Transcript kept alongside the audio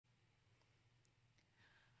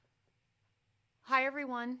Hi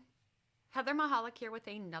everyone, Heather Mahalik here with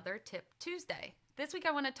another Tip Tuesday. This week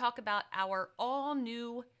I want to talk about our all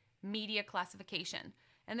new media classification.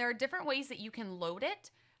 And there are different ways that you can load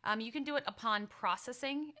it. You can do it upon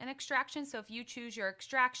processing an extraction. So if you choose your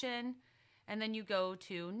extraction and then you go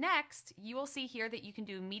to next, you will see here that you can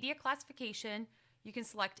do media classification. You can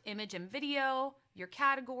select image and video, your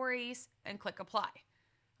categories, and click apply.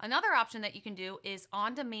 Another option that you can do is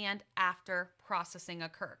on demand after processing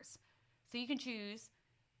occurs. So you can choose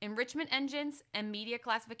enrichment engines and media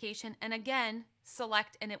classification, and again,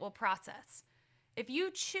 select and it will process. If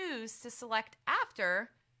you choose to select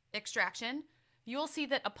after extraction, you will see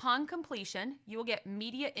that upon completion, you will get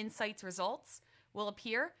media insights results will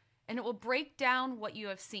appear, and it will break down what you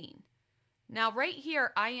have seen. Now right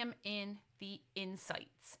here, I am in the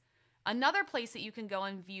insights. Another place that you can go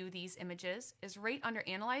and view these images is right under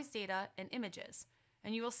Analyze Data and Images,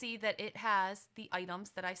 and you will see that it has the items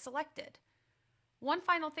that I selected. One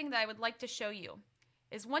final thing that I would like to show you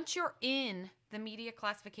is once you're in the media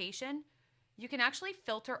classification, you can actually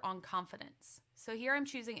filter on confidence. So here I'm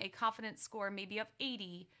choosing a confidence score maybe of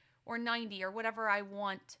 80 or 90 or whatever I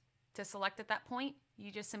want to select at that point.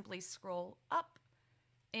 You just simply scroll up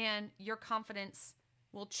and your confidence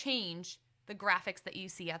will change the graphics that you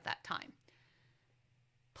see at that time.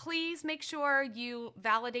 Please make sure you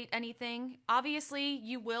validate anything. Obviously,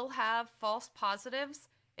 you will have false positives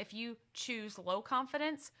if you choose low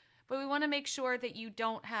confidence, but we want to make sure that you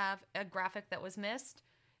don't have a graphic that was missed.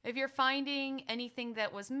 If you're finding anything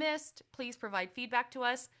that was missed, please provide feedback to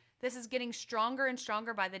us. This is getting stronger and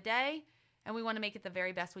stronger by the day, and we want to make it the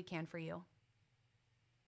very best we can for you.